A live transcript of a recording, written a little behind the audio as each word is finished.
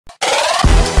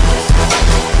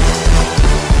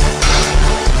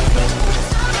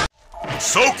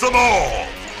Soak them all!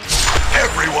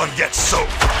 Everyone gets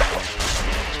soaked!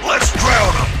 Let's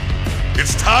drown them!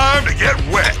 It's time to get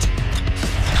wet!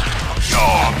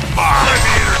 Oh my! Let me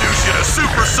introduce you to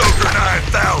Super Soaker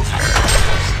 9000!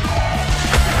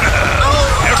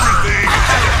 Everything is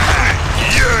complete!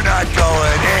 You're not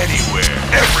going anywhere!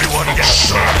 Everyone gets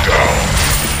soaked down!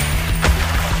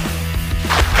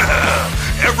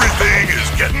 Everything is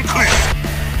getting clean!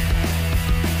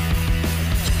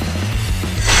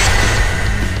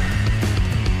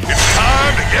 It's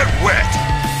time to get wet!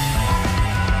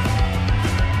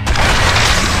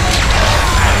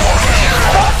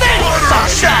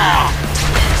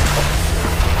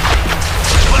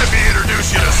 Let me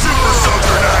introduce you to Super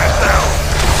Soaker 9000!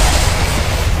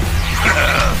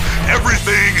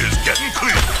 Everything is getting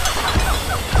clean!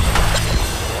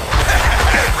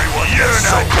 Everyone, you're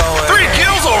not going. 3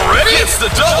 kills already? It's the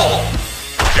double!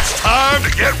 It's time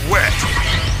to get wet!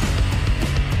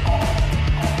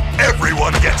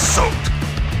 Everyone gets soaked!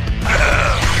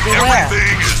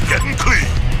 Everything is getting clean!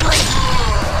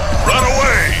 Run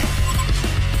away!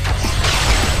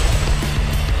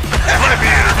 Let me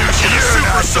introduce you to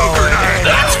Super Soaker 9000!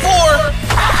 That's 4!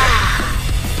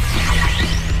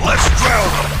 Let's drown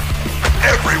them!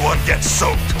 Everyone gets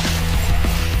soaked!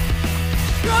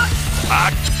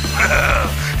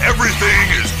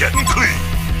 Everything is getting clean!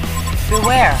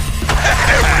 Beware!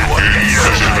 Everyone gets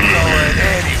soaked! Not going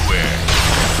anywhere!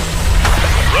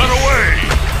 Run away!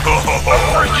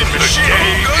 Freaking machine! The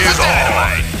game is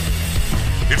on!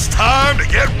 It's time to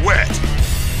get wet!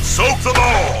 Soak them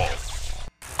all!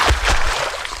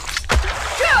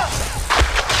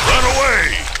 Run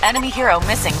away! Enemy hero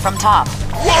missing from top.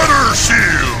 Water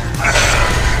shield!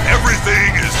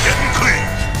 Everything is getting clean!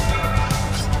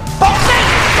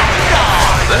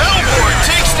 The Hellboard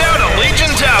takes down a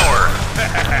Legion Tower!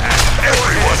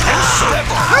 Everyone gets soaked!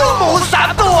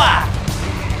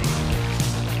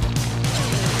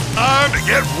 Time to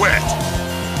get wet!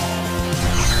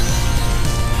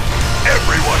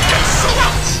 Everyone gets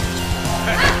soaked!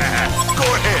 Go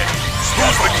ahead!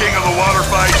 Who's the king of the water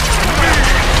fight?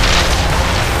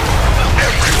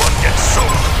 Everyone gets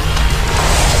soaked!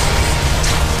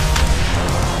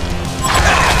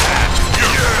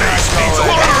 Your face needs a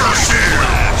water shield!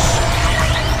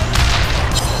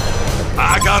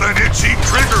 I got an itchy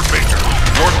trigger finger!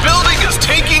 Your building is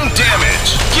taking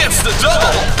damage! Gets the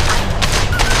double!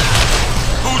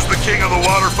 Who's the king of the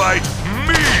water fight?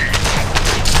 Me!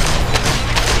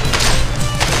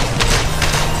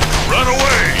 Run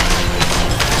away!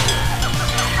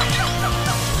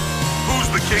 Who's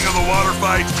the king of the water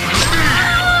fight? Me!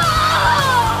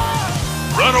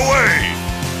 Run away!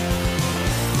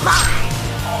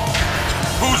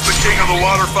 Who's the king of the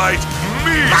water fight?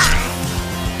 Me!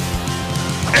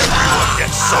 Everyone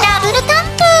gets soaked! Double tap!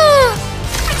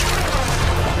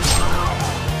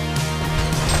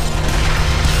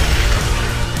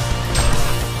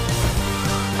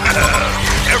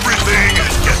 Everything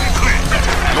is getting clean!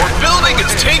 Your building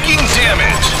is taking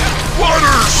damage!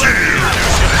 Water shield!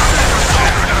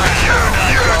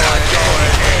 You're not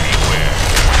going anywhere!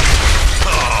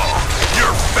 Oh,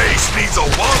 your face needs a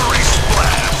watery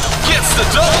splash! Gets the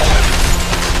double!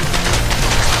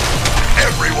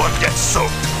 Everyone gets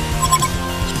soaked!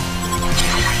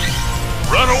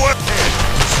 Run away!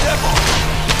 Step on!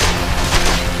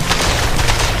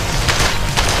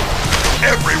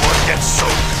 Everyone gets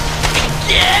soaked!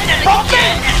 Again and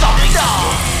again and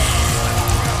again!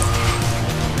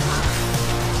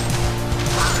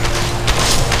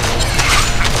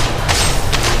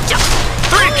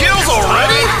 3 kills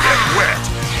already? Get wet!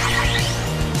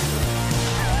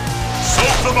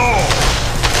 Soak them all!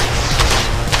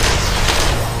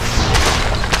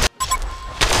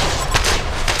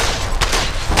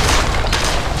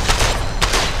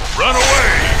 Run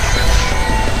away!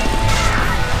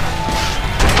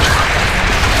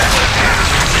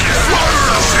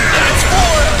 That's 4!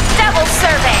 Double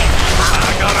survey!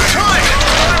 I got a Time!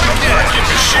 Freaking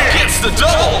machine! Gets the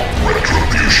double!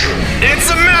 retribution! It's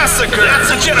a massacre!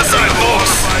 That's a genocide,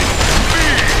 folks!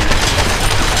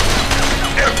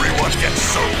 Everyone gets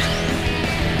soaked!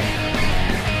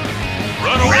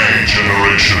 Run away!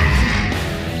 Regeneration.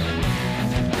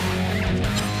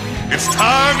 It's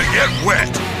time to get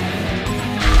wet!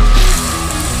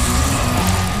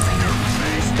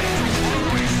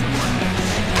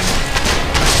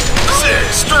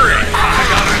 I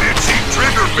got an itchy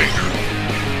trigger finger!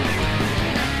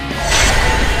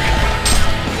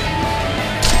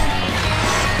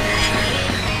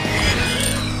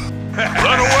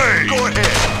 Run away! Go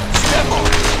ahead! Step on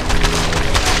it!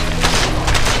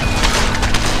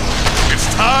 It's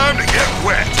time to get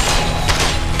wet!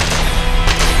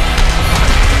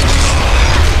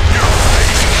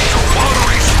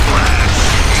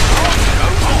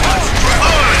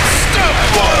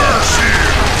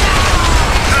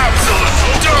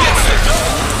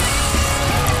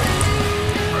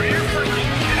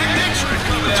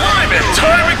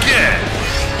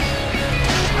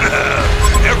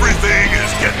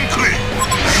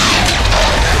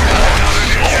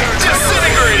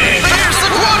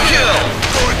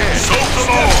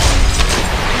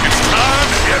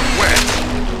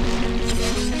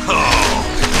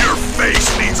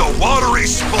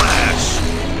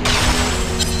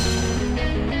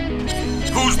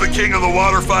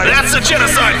 fight? That's a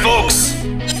genocide, folks!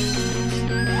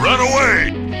 Run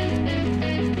away!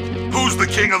 Who's the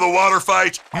king of the water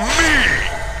fight? Me!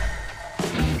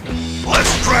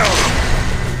 Let's drown him!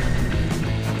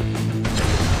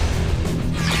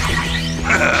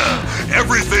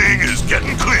 Everything is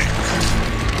getting clean.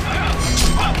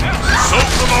 Soak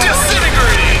them all!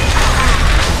 Disintegrating!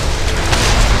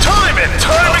 Time and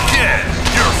time again!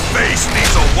 Your face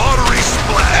needs a watery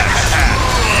splash!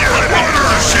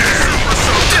 Water shield!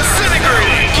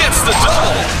 Disintegrating gets the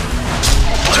double!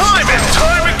 Time and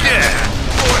time again!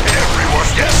 Everyone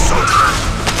gets soaked!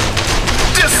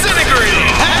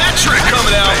 Disintegrating! Hat-trick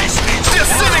coming out!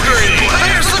 Disintegrating!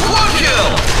 Here's the quad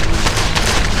kill!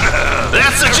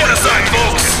 That's a genocide,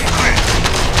 folks!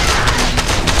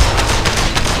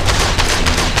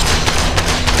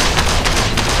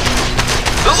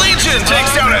 The Legion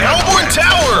takes down a Hellborn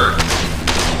tower!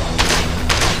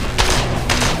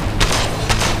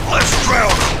 Let's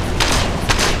drown him!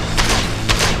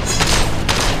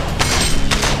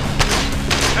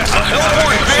 A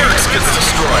Hellborn barracks gets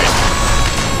destroyed!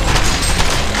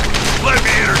 Let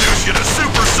me introduce you to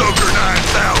Super Soaker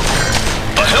 9000!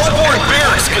 A Hellborn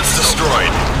barracks gets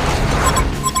destroyed!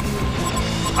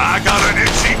 I got an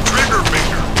itchy trigger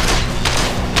finger!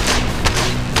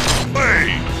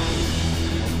 Hey!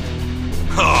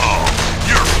 Oh,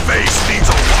 your face needs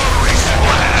a watery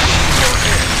splash!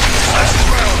 Let's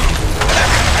drown him!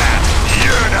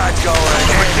 You're not going!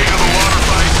 Who's the king of the water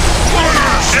fight?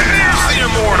 And there's the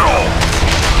immortal!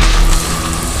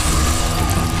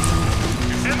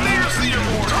 And there's the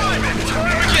immortal! Time and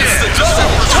time again! Gets the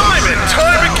double! Time and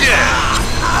time again!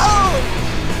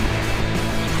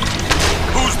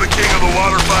 Who's the king of the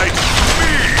water fight?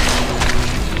 Me!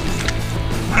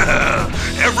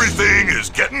 Everything is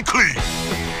getting clean.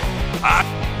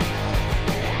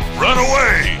 Run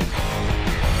away!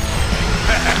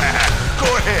 Go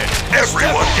ahead.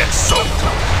 Everyone gets soaked.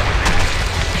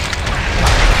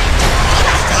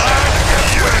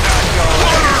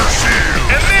 Water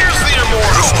shield! And there's the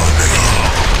immortal!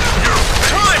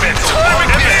 Time and time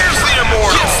again! And there's the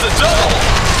immortal! Gets the double!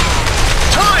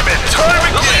 Time and time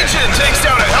again! The Legion takes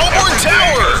down a Hellborn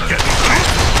tower!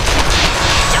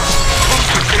 Who's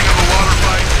the king of the water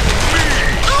fight? Me!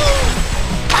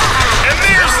 And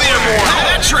there's the immortal!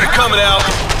 Hat-trick coming out!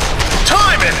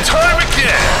 Time and time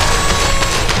again!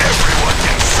 Everyone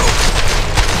gets soaked.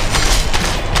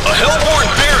 A Hellborn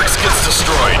barracks gets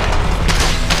destroyed!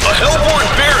 A Hellborn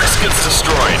barracks gets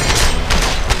destroyed!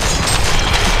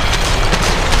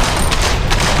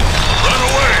 Run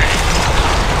away!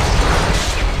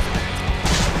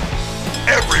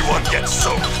 Everyone gets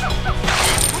soaked.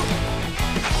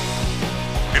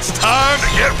 It's time to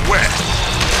get wet.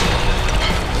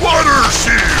 Water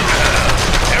shield!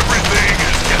 Everything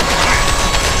is getting clean.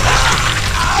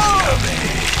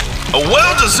 A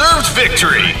well-deserved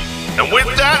victory! And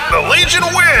with that, the Legion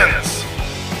wins!